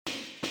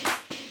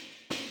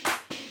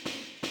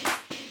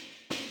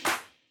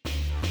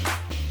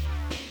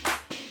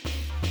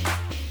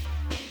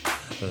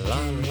La la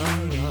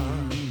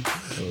la.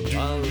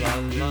 La la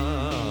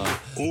la.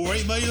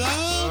 Alright, my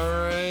love.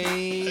 Alright.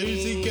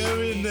 How's it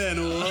going then?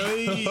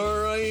 Alright.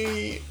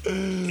 Alright.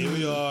 Here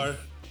we are.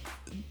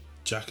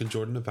 Jack and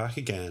Jordan are back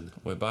again.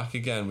 We're back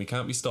again. We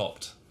can't be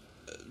stopped.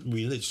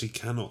 We literally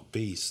cannot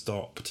be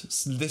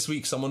stopped. This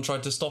week someone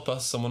tried to stop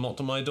us. Someone knocked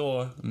on my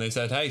door and they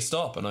said, "Hey,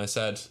 stop." And I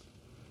said,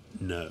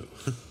 No.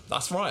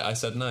 "That's right." I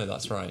said, "No,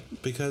 that's right."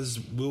 Because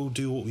we'll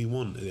do what we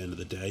want at the end of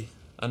the day.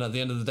 And at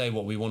the end of the day,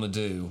 what we want to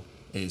do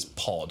is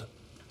pod.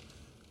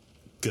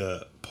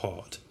 GURT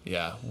pod.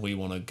 Yeah, we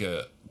want a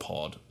GURT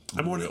pod.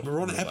 And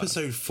we're on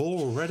episode 4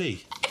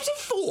 already. Episode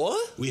 4?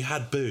 We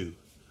had Boo.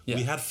 Yeah.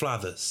 We had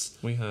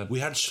Flathers. We had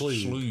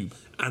Schloob.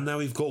 And now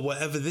we've got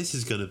whatever this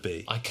is going to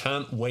be. I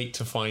can't wait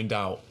to find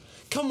out.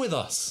 Come with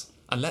us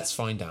and let's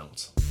find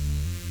out.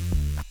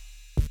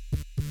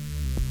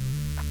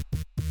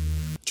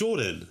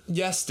 Jordan.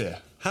 Yes, dear.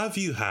 Have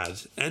you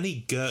had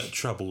any GURT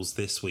troubles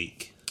this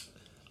week?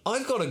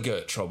 I've got a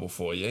GURT trouble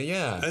for you,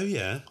 yeah. Oh,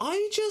 yeah?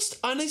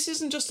 And this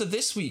isn't just a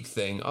this week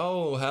thing.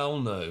 Oh, hell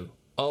no.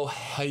 Oh,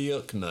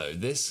 heck no.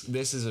 This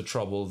is a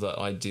trouble that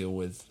I deal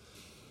with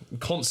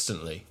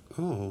constantly.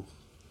 Oh.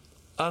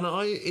 And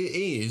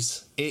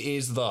it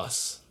is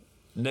thus.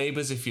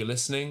 Neighbours, if you're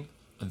listening,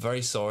 I'm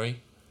very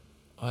sorry.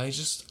 I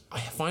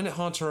find it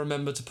hard to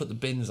remember to put the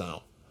bins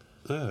out.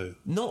 Oh.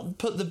 Not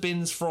put the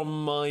bins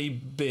from my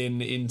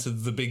bin into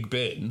the big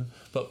bin,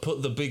 but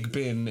put the big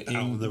bin out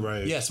on the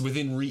road. Yes,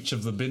 within reach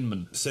of the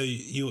binman. So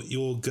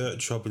your GURT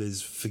trouble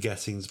is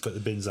forgetting to put the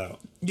bins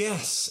out?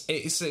 Yes,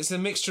 it's a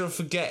mixture of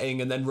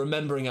forgetting and then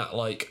remembering at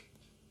like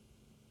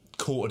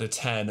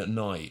 9:45 at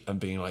night and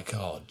being like,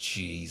 "Oh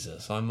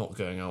Jesus, I'm not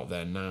going out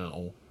there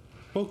now."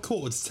 Well,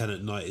 9:45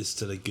 at night is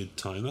still a good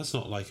time. That's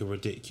not like a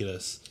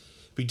ridiculous...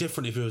 It'd be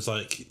different if it was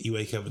like you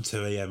wake up at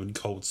 2 a.m. in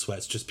cold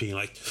sweats just being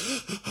like,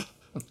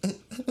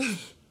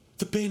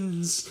 the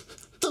bins!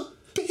 The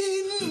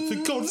bins!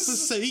 The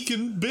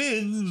godforsaken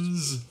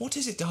bins! What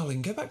is it,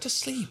 darling? Go back to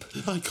sleep.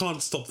 I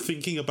can't stop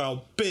thinking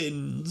about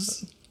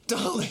bins.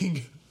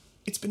 Darling,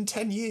 it's been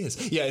 10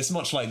 years. Yeah, it's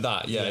much like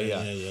that. Yeah.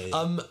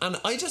 And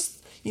I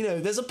just,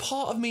 there's a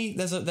part of me,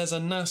 there's a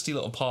nasty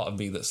little part of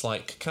me that's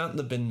like, can't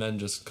the bin men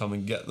just come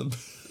and get them?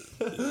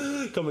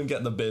 Come and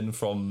get the bin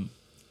from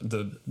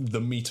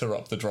the meter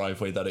up the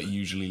driveway that it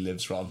usually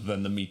lives rather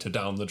than the meter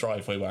down the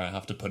driveway where I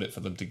have to put it for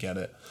them to get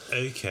it.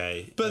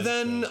 Okay. But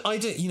then I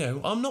don't,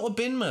 I'm not a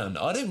bin man.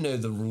 I don't know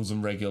the rules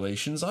and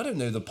regulations. I don't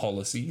know the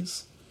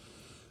policies.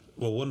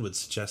 Well, one would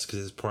suggest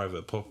because it's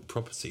private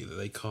property that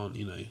they can't,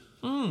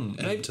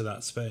 enter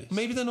that space.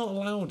 Maybe they're not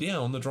allowed,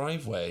 on the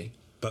driveway.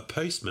 But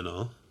postmen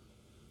are.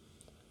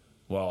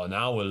 Well,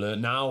 now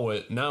now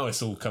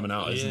it's all coming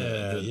out, isn't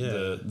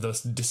it? The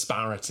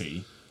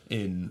disparity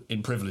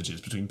in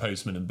privileges between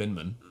postmen and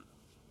binmen.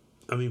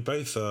 I mean,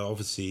 both are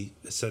obviously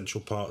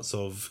essential parts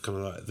of kind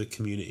of like the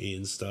community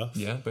and stuff.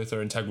 Yeah, both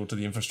are integral to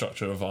the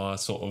infrastructure of our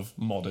sort of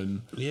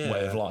modern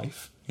way of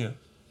life. Yeah.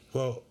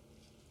 Well,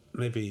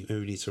 maybe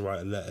we need to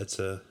write a letter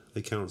to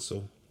the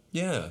council.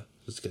 Yeah.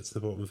 Just to get to the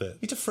bottom of it.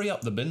 You need to free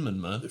up the binman,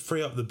 man.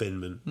 Free up the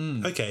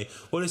binman. Okay.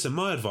 Well, listen,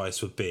 my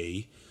advice would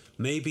be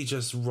maybe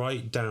just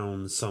write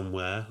down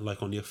somewhere,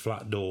 like on your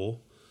flat door.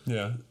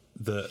 Yeah.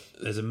 That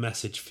there's a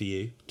message for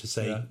you to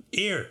say,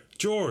 Here,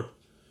 George,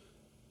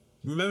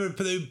 remember to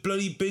put those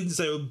bloody bins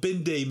out on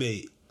bin day,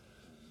 mate.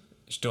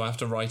 Do I have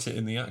to write it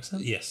in the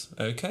accent? Yes.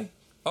 Okay.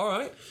 All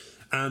right.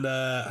 And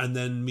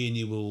then me and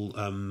you will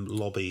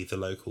lobby the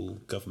local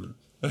government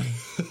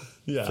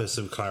for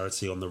some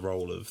clarity on the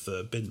role of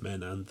the bin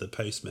men and the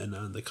postmen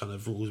and the kind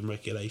of rules and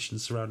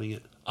regulations surrounding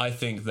it. I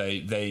think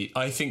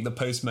I think the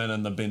postmen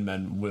and the bin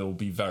men will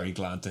be very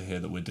glad to hear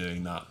that we're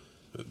doing that.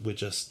 We're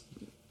just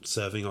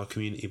serving our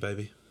community,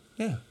 baby.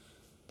 Yeah.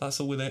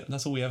 That's all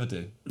we ever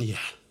do. Yeah.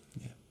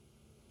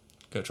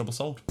 GURT trouble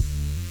solved.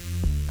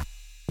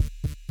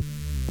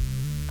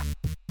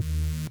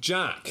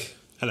 Jack.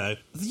 Hello.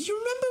 You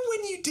remember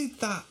when you did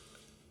that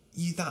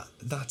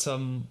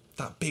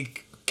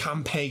big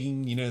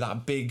campaign,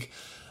 that big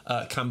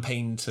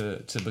campaign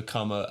to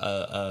become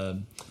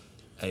a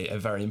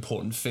very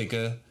important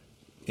figure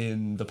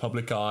in the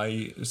public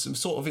eye,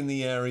 sort of in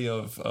the area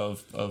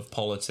of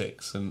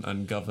politics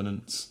and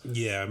governance?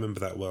 Yeah, I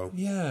remember that well.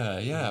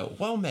 Yeah.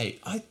 Well,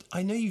 mate,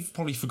 I know you've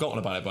probably forgotten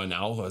about it by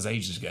now. It was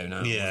ages ago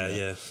now.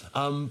 Yeah.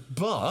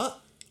 But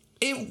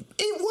it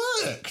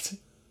worked.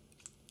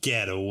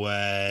 Get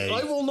away.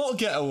 I will not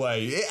get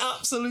away. It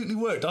absolutely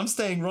worked. I'm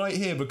staying right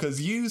here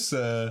because you,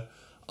 sir,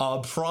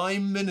 are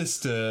Prime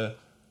Minister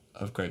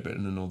of Great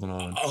Britain and Northern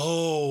Ireland.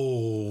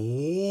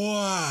 Oh,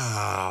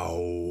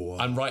 wow.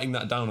 I'm writing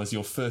that down as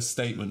your first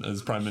statement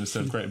as Prime Minister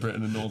of Great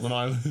Britain and Northern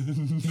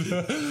Ireland.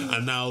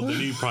 And now the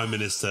new Prime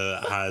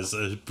Minister has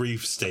a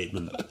brief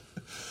statement.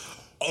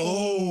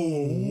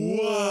 Oh,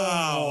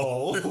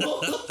 wow.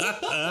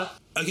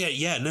 Okay,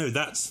 yeah, no,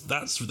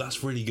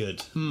 that's really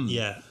good.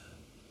 Yeah.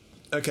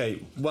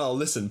 Okay, well,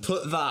 listen,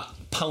 put that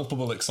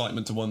palpable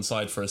excitement to one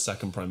side for a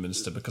second Prime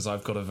Minister because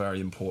I've got a very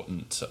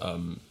important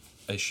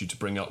issue to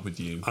bring up with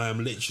you. I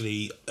am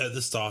literally at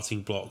the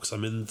starting blocks.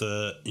 I'm in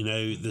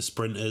the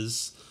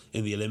sprinters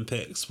in the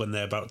Olympics when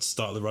they're about to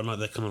start the run, like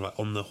they're kind of like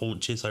on the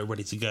haunches, like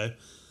ready to go.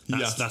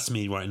 That's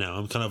me right now.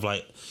 I'm kind of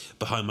like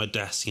behind my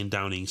desk in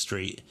Downing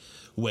Street,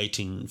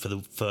 waiting for the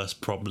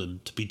first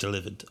problem to be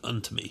delivered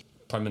unto me.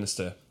 Prime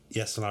Minister.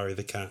 Yes, Larry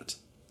the cat.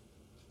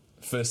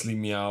 Firstly,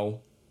 meow.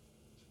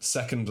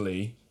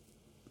 Secondly,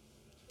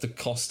 the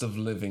cost of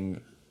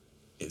living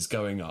is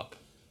going up.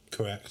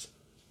 Correct.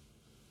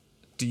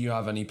 Do you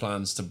have any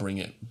plans to bring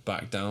it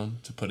back down,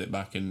 to put it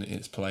back in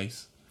its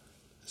place?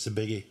 It's a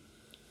biggie.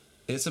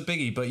 It's a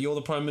biggie, but you're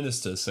the Prime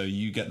Minister, so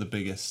you get the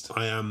biggest.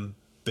 I am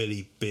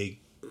Billy Big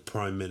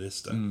Prime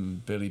Minister.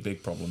 Billy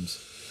Big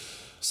Problems.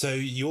 So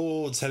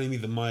you're telling me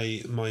that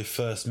my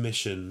first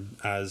mission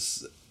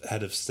as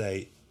head of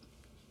state,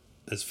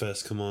 as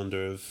first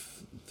commander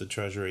of the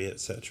Treasury,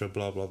 etc.,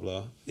 blah blah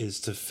blah, is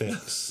to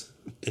fix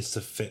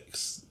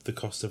the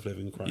cost of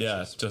living crisis.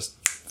 Yeah,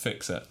 just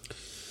fix it.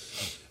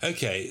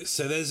 Okay,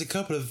 so there's a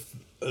couple of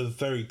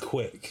very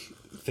quick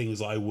things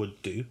that I would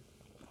do,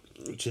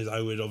 which is I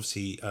would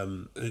obviously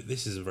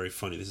this isn't very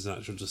funny. This is an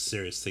actual just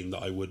serious thing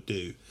that I would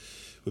do,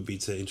 would be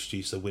to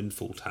introduce a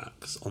windfall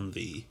tax on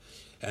the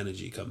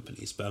energy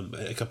companies. But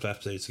a couple of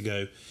episodes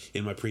ago,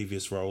 in my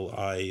previous role,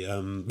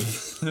 your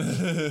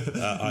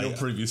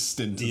previous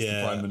stint as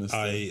the Prime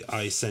Minister,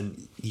 I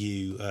sent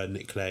you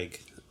Nick Clegg.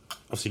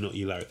 Obviously not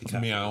you, Larry the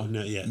cat. Meow.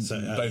 No, yeah.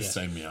 So both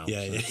say meow.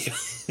 Yeah.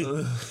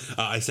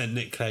 I sent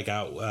Nick Clegg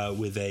out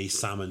with a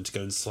salmon to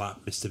go and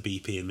slap Mr.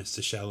 BP and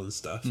Mr. Shell and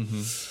stuff.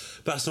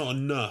 Mm-hmm. That's not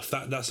enough.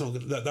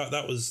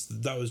 That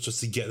was just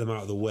to get them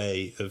out of the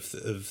way of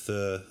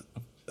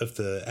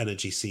the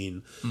energy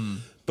scene.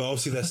 But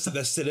obviously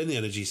they're still in the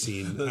energy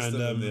scene.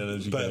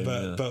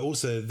 But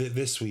also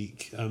this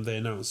week they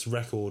announced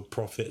record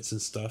profits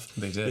and stuff.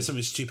 They did. It's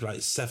something stupid like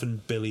 £7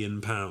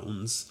 billion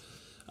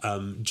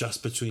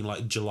just between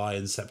like July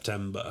and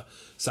September.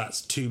 So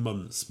that's 2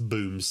 months,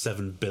 boom,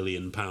 £7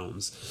 billion.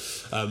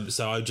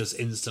 So I just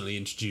instantly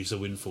introduce a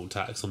windfall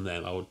tax on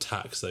them. I would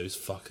tax those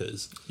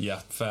fuckers. Yeah,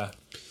 fair.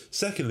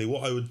 Secondly,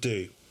 what I would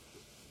do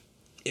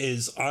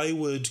is I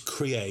would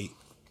create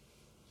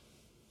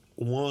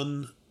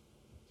one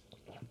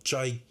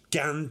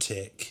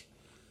gigantic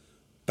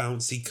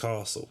bouncy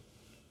castle.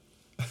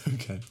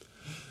 Okay.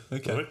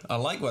 Right? I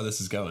like where this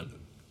is going.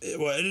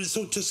 Well, and it's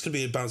not just going to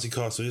be a bouncy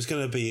castle. It's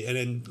going to be, and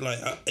then like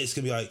it's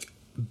going to be like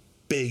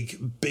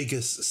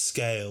biggest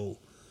scale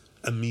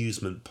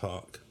amusement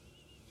park.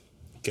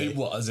 Okay.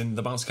 What, as in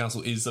the bouncy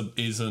castle is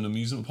an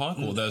amusement park,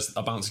 or there's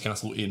a bouncy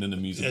castle in an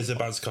amusement? There's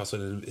park? a bouncy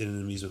castle in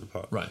an amusement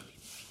park, right?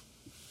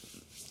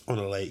 On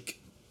a lake.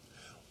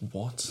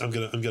 What? I'm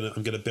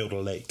gonna build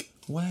a lake.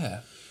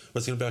 Where? Well,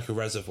 it's going to be like a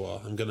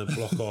reservoir. I'm going to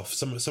block off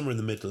somewhere in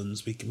the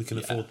Midlands. We can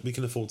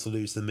afford to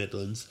lose the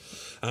Midlands,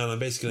 and I'm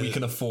basically we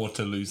can afford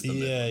to lose the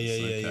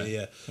Midlands.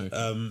 Yeah.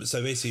 Okay.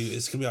 So basically,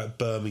 it's going to be like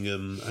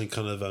Birmingham and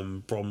kind of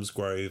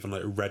Bromsgrove and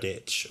like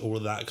Redditch, all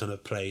of that kind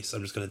of place.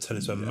 I'm just going to turn it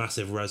into a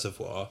massive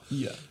reservoir.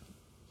 Yeah.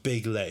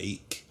 Big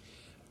lake,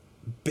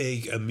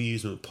 big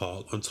amusement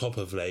park on top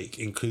of lake,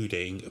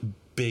 including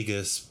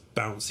biggest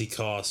bouncy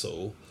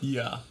castle.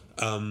 Yeah.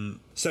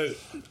 So.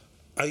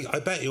 I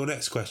bet your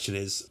next question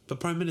is, but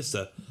Prime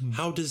Minister,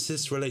 how does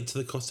this relate to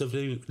the cost of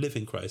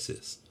living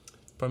crisis?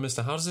 Prime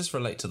Minister, how does this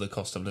relate to the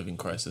cost of living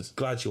crisis?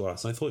 Glad you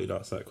asked. I thought you'd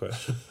ask that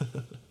question.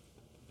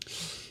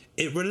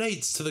 It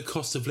relates to the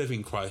cost of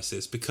living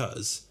crisis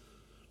because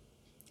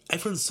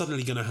everyone's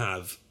suddenly going to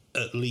have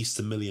at least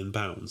 £1 million.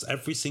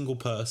 Every single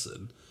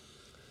person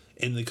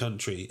in the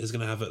country is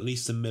going to have at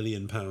least £1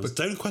 million. But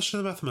don't question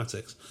the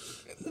mathematics.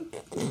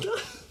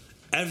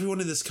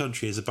 Everyone in this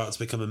country is about to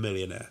become a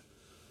millionaire.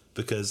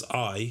 Because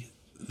I,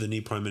 the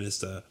new Prime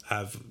Minister,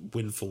 have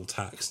windfall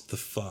taxed the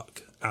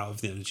fuck out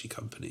of the energy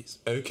companies.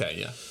 Okay,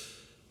 yeah.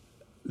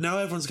 Now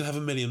everyone's going to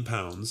have £1 million,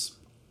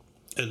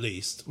 at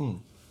least. People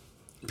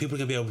are going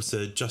to be able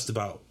to just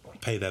about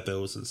pay their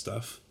bills and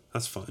stuff.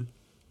 That's fine.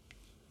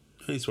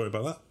 No need to worry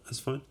about that. That's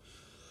fine.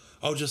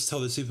 I'll just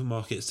tell the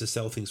supermarkets to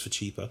sell things for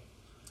cheaper.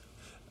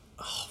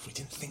 Oh, we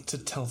didn't think to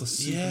tell the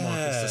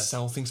supermarkets to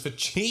sell things for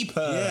cheaper.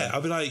 Yeah,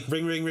 I'll be like,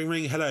 ring, ring, ring,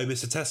 ring. Hello,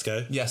 Mr.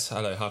 Tesco. Yes,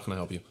 hello. How can I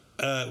help you?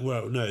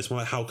 Well, no, it's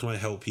more like, how can I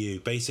help you?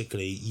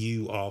 Basically,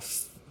 you are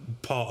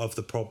part of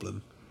the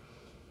problem.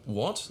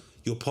 What?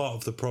 You're part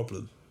of the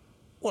problem.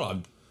 Well,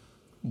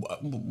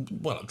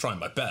 I'm trying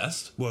my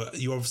best. Well,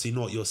 you're obviously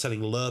not. You're selling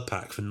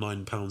Lurpak for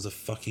 £9 a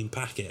fucking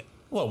packet.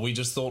 Well, we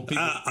just thought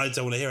people... I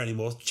don't want to hear it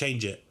anymore.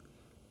 Change it.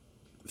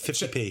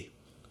 50p.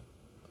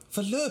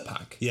 For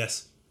Lurpak?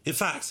 Yes. In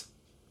fact,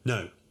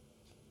 no.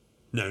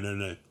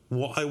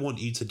 What I want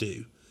you to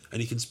do...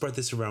 And you can spread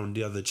this around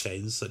the other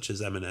chains, such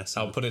as M&S.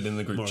 I'll put it in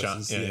the group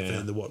chat.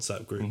 In the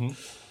WhatsApp group. Mm-hmm.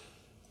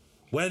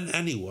 When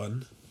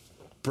anyone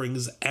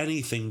brings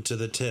anything to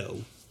the till,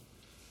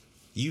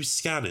 you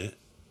scan it,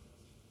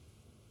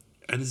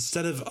 and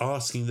instead of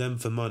asking them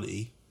for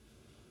money,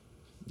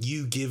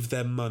 you give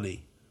them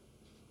money.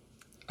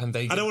 And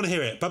I don't want to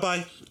hear it.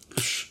 Bye-bye.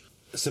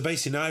 So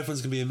basically now everyone's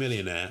going to be a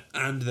millionaire,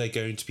 and they're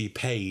going to be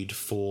paid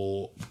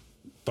for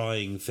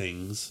buying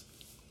things,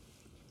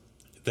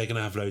 they're going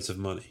to have loads of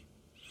money.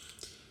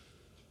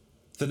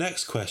 The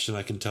next question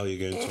I can tell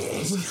you're going to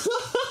ask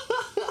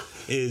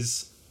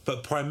is,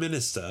 but Prime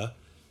Minister,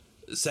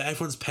 so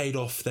everyone's paid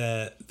off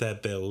their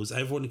bills,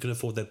 everyone can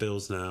afford their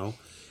bills now,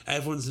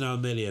 everyone's now a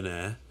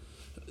millionaire,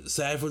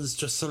 so everyone's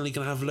just suddenly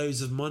going to have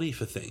loads of money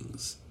for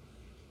things.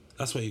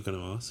 That's what you're going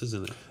to ask,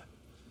 isn't it?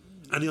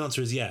 And the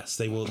answer is yes,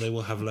 they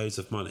will have loads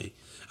of money.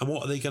 And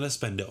what are they going to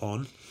spend it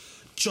on?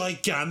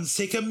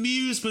 Gigantic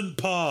amusement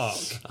park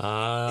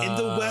in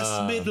the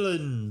West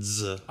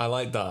Midlands. I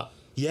like that.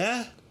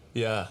 Yeah?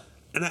 Yeah.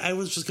 And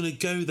everyone's just going to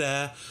go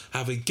there,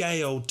 have a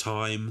gay old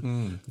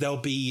time. There'll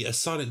be a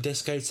silent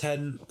disco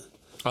tent.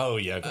 Oh,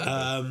 yeah.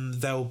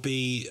 There'll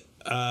be...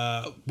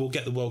 we'll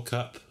get the World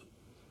Cup.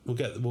 We'll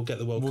get the World Cup.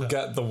 We'll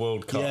get the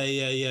World Cup.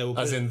 Yeah.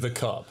 As in the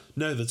cup?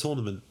 No, the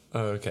tournament.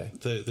 Oh, okay.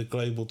 The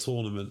global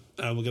tournament.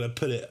 And we're going to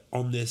put it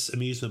on this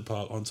amusement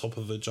park on top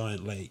of a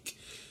giant lake,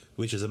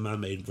 which is a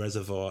man-made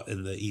reservoir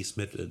in the East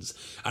Midlands.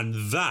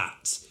 And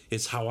that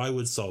is how I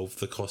would solve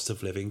the cost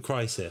of living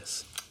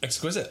crisis.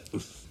 Exquisite.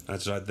 I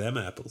just like them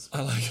apples.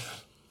 I like it.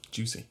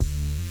 Juicy.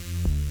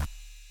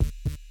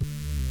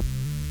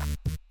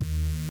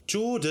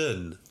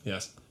 Jordan.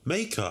 Yes.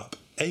 Make up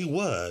a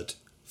word.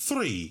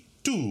 3,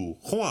 2,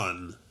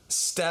 1.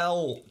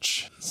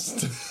 Stelch.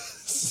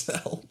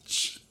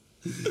 Stelch.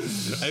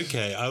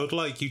 Okay, I would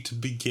like you to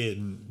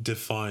begin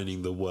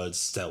defining the word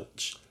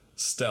stelch.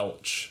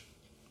 Stelch.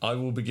 I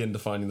will begin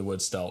defining the word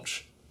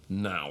stelch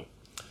now.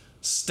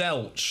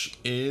 Stelch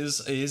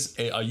is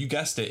you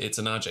guessed it, it's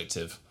an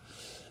adjective.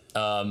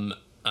 And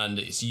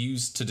it's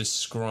used to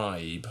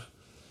describe,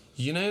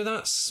 you know,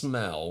 that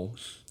smell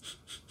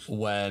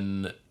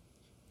when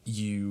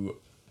you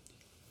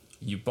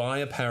buy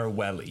a pair of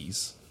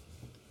wellies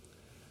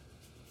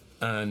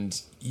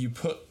and you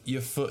put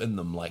your foot in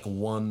them like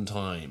one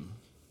time.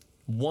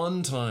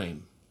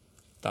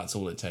 That's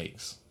all it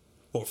takes.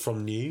 What,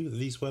 from new,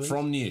 these wellies?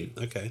 From new.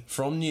 Okay.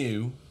 From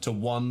new to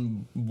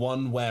one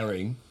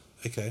wearing.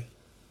 Okay.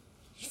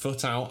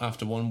 Foot out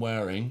after one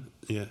wearing.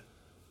 Yeah.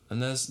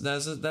 And there's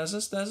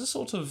a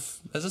sort of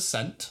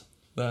scent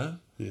there.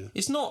 Yeah.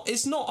 It's not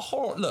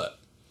look,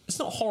 it's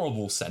not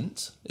horrible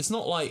scent. It's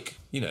not like,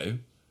 you know,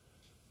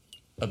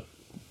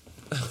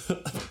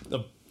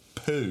 a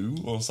poo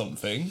or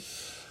something.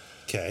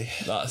 Okay.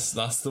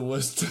 That's the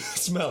worst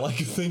smell I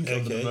can think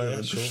of at the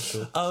moment. Yeah,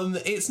 sure.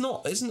 It's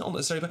not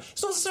necessarily bad.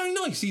 It's not necessarily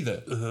nice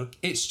either. Uh-huh.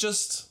 It's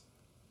just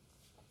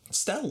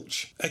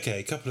stelch. Okay,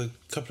 a couple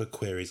of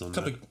queries on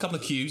that. Couple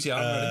of cues,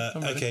 yeah.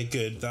 I'm ready. Okay,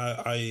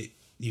 good.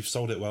 You've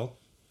sold it well.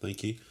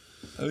 Thank you.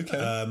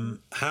 Okay.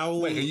 How?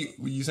 Wait,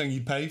 were you saying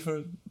you pay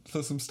for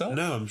some stuff?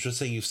 No, I'm just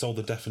saying you've sold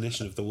the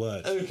definition of the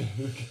word. Okay.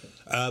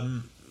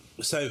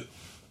 So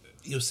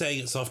you're saying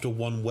it's after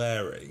one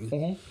wearing.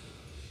 Mm-hmm.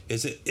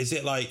 Is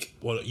it like,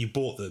 well, you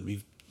bought them,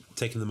 you've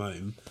taken them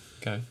home,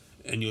 Okay.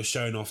 and you're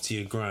showing off to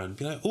your gran,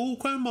 be like, oh,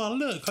 grandma,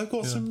 look, I've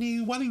got some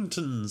new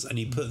Wellingtons, and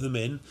you put them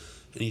in,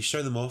 and you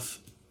show them off,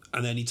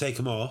 and then you take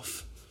them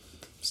off.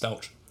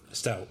 Stelch.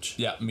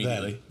 Yeah,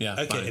 immediately. Then, yeah.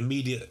 okay, fine.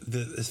 immediate.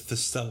 The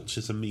stelch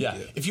is immediate.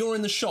 Yeah. If you're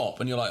in the shop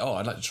and you're like, oh,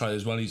 I'd like to try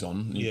those wellies on,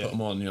 and you put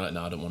them on, and you're like,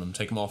 no, I don't want them.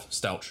 Take them off.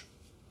 Stelch.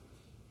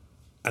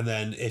 And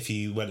then if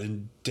you went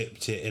and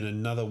dipped it in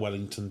another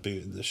Wellington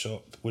boot in the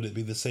shop, would it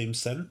be the same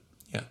scent?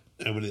 Yeah.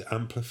 And would it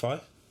amplify?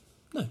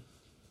 No.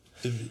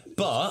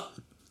 But,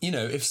 you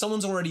know, if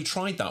someone's already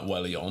tried that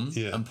welly on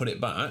and put it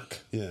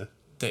back, that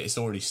it's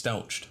already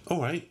stelched.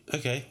 All right,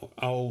 okay.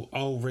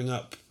 I'll ring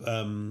up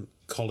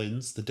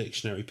Collins, the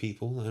dictionary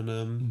people,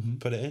 and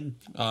put it in.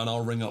 And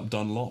I'll ring up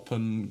Dunlop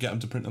and get them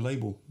to print a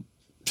label.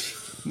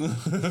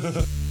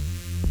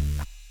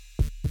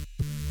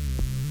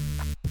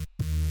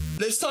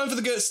 It's time for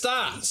the GURT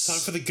stats. Time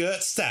for the GURT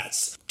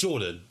stats.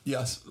 Jordan.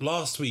 Yes.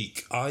 Last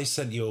week, I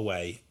sent you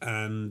away,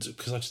 and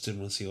because I just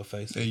didn't want to see your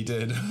face. Yeah, you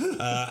did.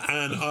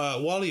 And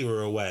while you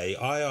were away,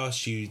 I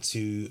asked you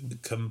to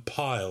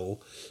compile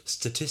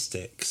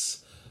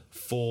statistics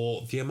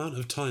for the amount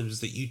of times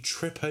that you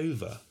trip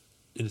over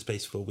in the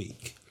space of a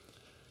week.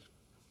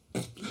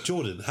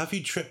 Jordan, have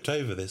you tripped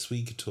over this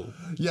week at all?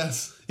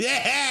 Yes.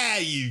 Yeah,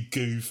 you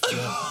goof.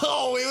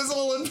 Oh, it was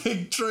all a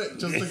big trick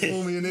just to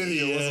call me an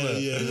idiot, wasn't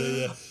it?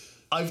 Yeah.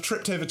 I've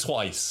tripped over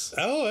twice.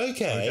 Oh,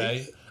 okay.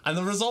 Okay. And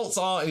the results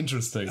are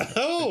interesting.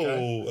 Oh,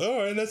 okay?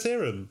 All right, let's hear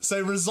them.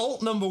 So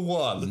result number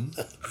 1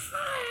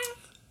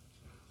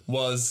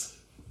 was...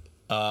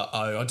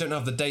 I don't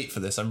have the date for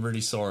this, I'm really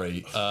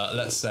sorry.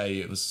 Let's say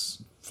it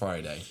was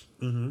Friday.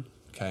 Mm-hmm.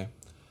 Okay.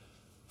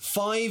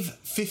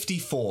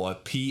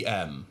 5:54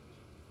 p.m.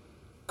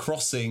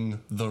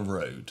 crossing the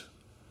road.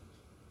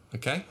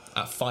 Okay?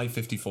 At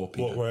 5:54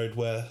 p.m. What road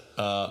where?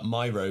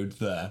 My road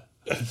there.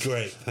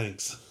 Great,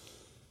 thanks.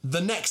 The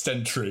next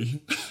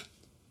entry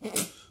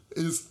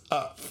is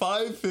at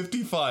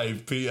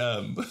 5:55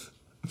 p.m.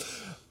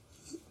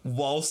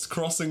 whilst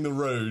crossing the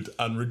road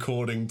and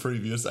recording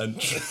previous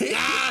entry.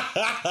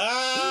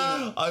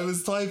 I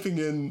was typing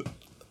in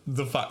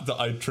the fact that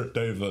I tripped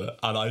over,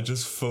 and I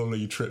just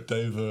fully tripped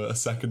over a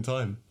second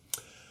time.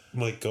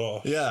 My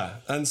God. Yeah,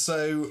 and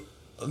so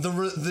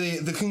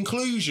the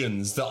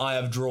conclusions that I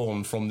have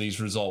drawn from these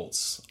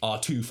results are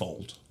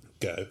twofold.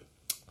 Go.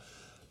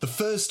 The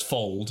first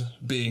fold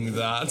being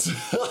that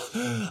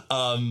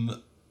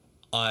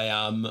I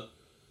am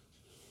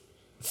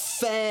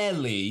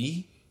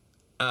fairly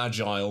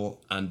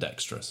agile and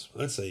dexterous.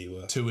 I'd say you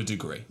were. To a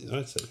degree.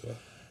 I'd say you were.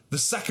 The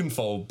second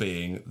fold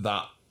being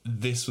that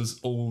this was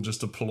all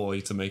just a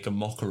ploy to make a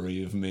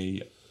mockery of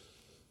me.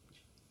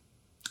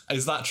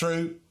 Is that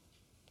true?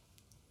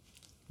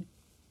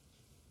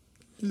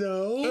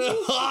 No.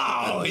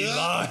 Oh, he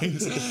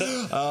lies.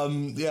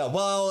 Yeah,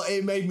 well,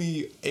 it made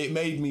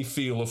me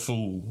feel a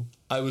fool.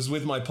 I was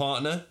with my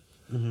partner.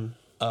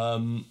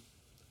 Mm-hmm.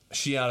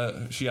 She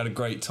had a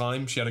great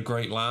time. She had a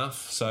great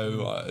laugh.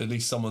 So at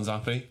least someone's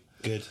happy.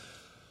 Good.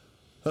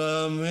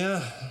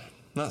 Yeah,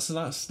 that's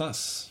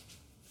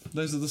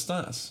those are the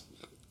stats.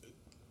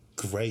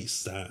 Great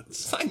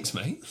stats. Thanks,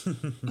 mate.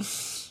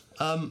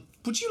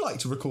 Would you like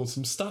to record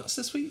some stats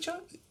this week,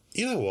 Jack?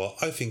 You know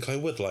what? I think I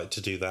would like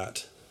to do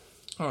that.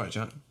 All right,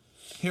 Jack.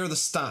 Here are the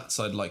stats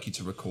I'd like you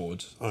to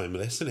record. I'm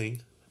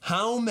listening.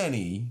 How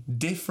many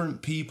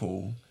different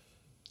people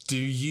do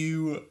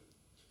you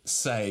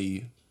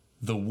say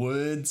the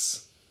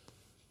words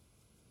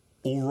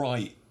all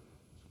right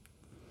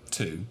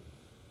to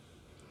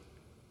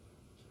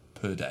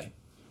per day?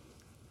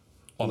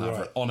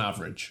 On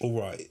average. All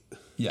right.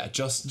 Yeah,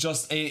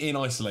 just in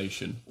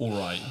isolation. All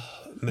right.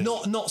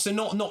 Not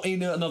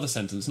in another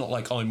sentence. Not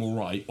like I'm all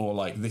right or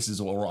like this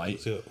is all right.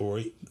 So, all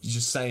right.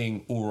 Just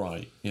saying all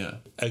right. Yeah.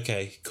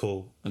 Okay.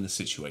 Cool. And the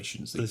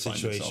situations that you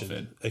find yourself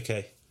in.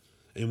 Okay.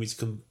 And we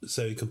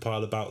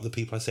compile about the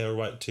people I say all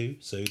right to.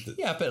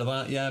 Yeah, a bit of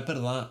that. Yeah, a bit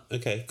of that.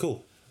 Okay.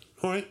 Cool.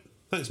 All right.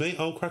 Thanks, mate.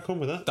 I'll crack on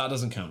with that. That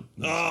doesn't count.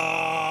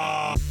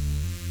 Ah.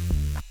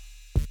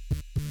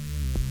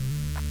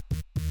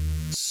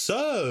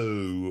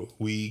 So,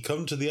 we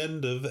come to the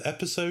end of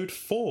episode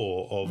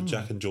 4 of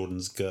Jack and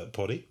Jordan's GURT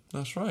Poddy.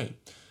 That's right.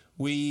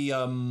 We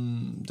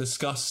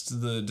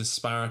discussed the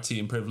disparity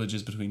in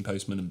privileges between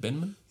postmen and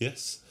binmen.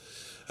 Yes.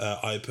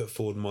 I put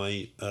forward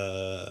my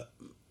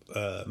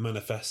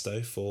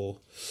manifesto for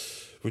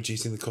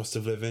reducing the cost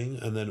of living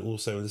and then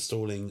also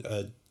installing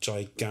a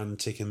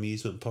gigantic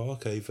amusement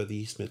park over the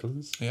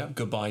East-Midlands. Yeah,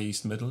 goodbye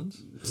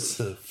East-Midlands.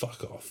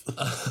 Fuck off.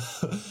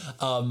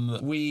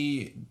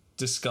 We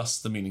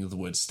discussed the meaning of the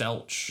word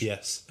stelch.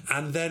 Yes.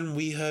 And then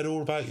we heard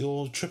all about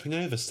your tripping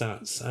over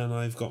stats, and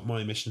I've got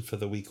my mission for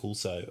the week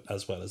also,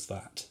 as well as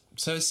that.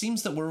 So it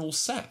seems that we're all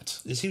set.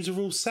 It seems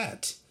we're all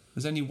set.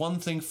 There's only one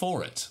thing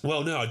for it.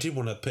 Well, no, I did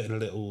want to put in a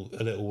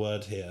little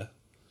word here.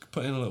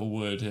 Put in a little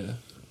word here.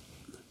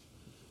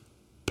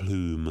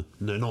 Plume.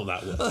 No, not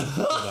that word.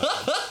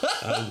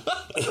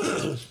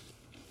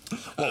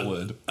 What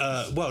word?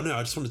 Well, no,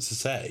 I just wanted to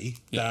say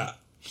that,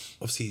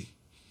 obviously,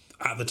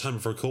 at the time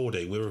of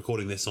recording, we're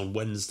recording this on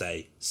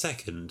Wednesday,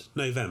 2nd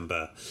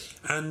November.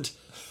 And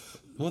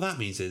what that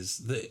means is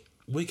that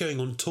we're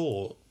going on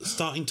tour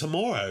starting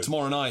tomorrow.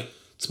 Tomorrow night.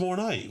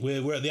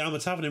 We're at the Alma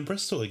Tavern in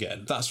Bristol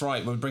again. That's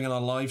right. We're bringing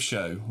our live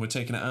show. We're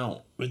taking it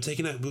out.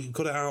 We've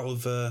got it out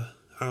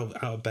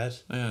of bed.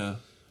 Yeah.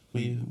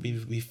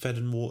 We've fed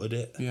and watered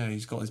it. Yeah,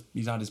 he's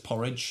had his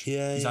porridge.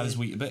 Yeah, he's had his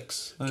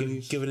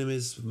Weetabix. Giving him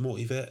his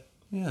Multivit.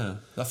 Yeah,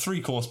 a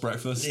 3-course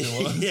breakfast.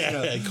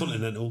 yeah,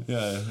 continental.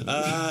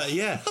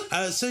 Yeah.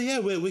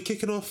 So we're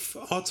kicking off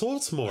our tour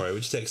tomorrow,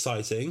 which is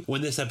exciting.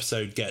 When this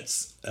episode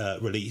gets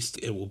released,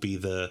 it will be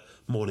the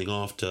morning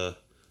after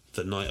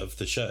the night of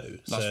the show.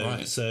 That's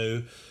right.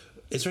 So,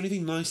 is there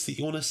anything nice that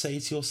you want to say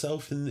to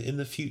yourself in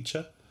the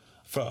future,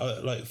 for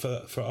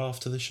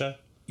after the show?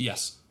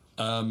 Yes.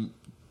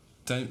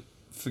 Don't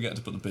forget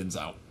to put the bins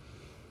out.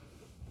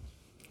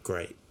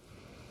 Great.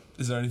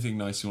 Is there anything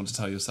nice you want to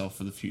tell yourself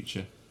for the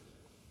future?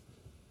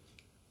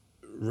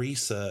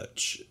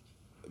 Research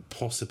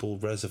possible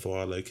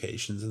reservoir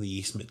locations in the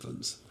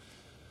East-Midlands.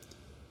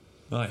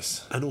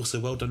 Nice. And also,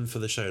 well done for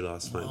the show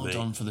last night, mate. Well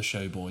done for the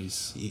show,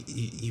 boys.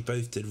 You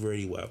both did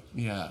really well.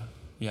 Yeah.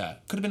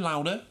 Could have been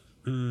louder.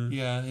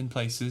 Yeah, in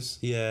places.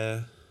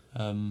 Yeah.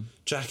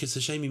 Jack, it's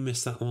a shame you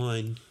missed that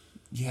line.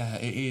 Yeah,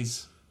 it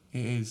is.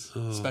 It is.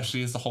 Oh.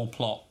 Especially as the whole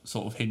plot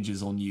sort of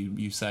hinges on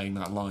you saying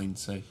that line,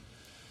 so...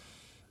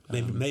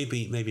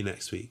 Maybe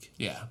next week.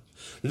 Yeah.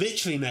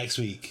 Literally next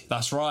week.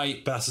 That's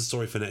right. But that's the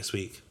story for next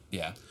week.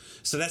 Yeah.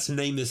 So let's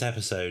name this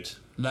episode.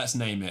 Let's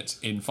name it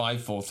in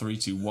 5, 4, 3,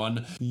 2,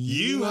 1.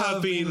 You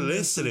have been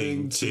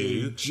listening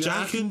to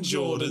Jack and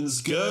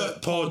Jordan's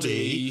GURT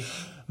Poddy.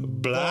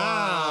 Blaughm.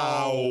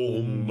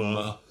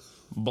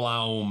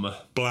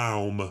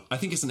 I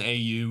think it's an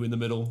AU in the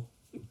middle.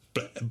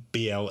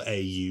 Blaughm.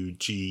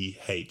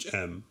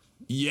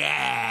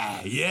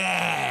 Yeah,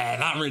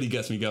 that really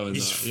gets me going.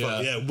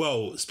 Yeah.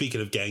 Well,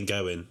 speaking of getting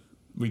going,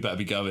 we better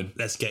be going.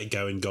 Let's get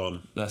going.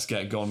 Let's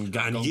get gone.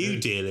 And you,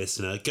 dear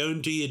listener, go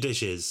and do your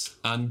dishes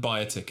and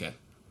buy a ticket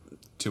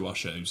to our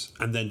shows,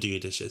 and then do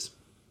your dishes.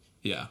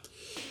 Yeah.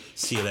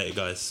 See you later,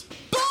 guys.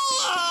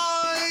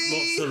 Bye.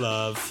 Lots of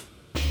love.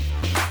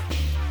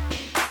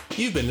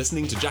 You've been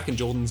listening to Jack and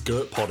Jordan's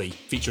GURT Poddy,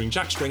 featuring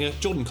Jack Stringer,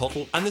 Jordan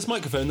Cottle, and this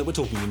microphone that we're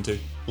talking into.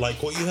 Like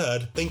what you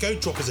heard? Then go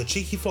drop us a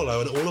cheeky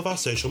follow on all of our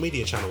social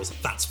media channels.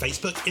 That's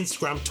Facebook,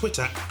 Instagram,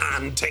 Twitter,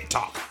 and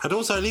TikTok. And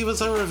also leave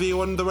us a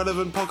review on the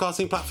relevant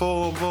podcasting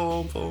platform.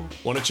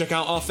 Want to check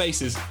out our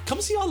faces?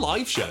 Come see our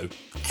live show,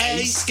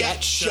 A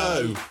Sketch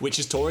Show, which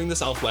is touring the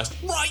Southwest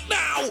right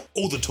now.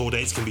 All the tour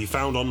dates can be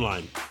found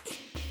online.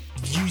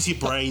 Use your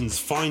brains,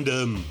 find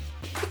them.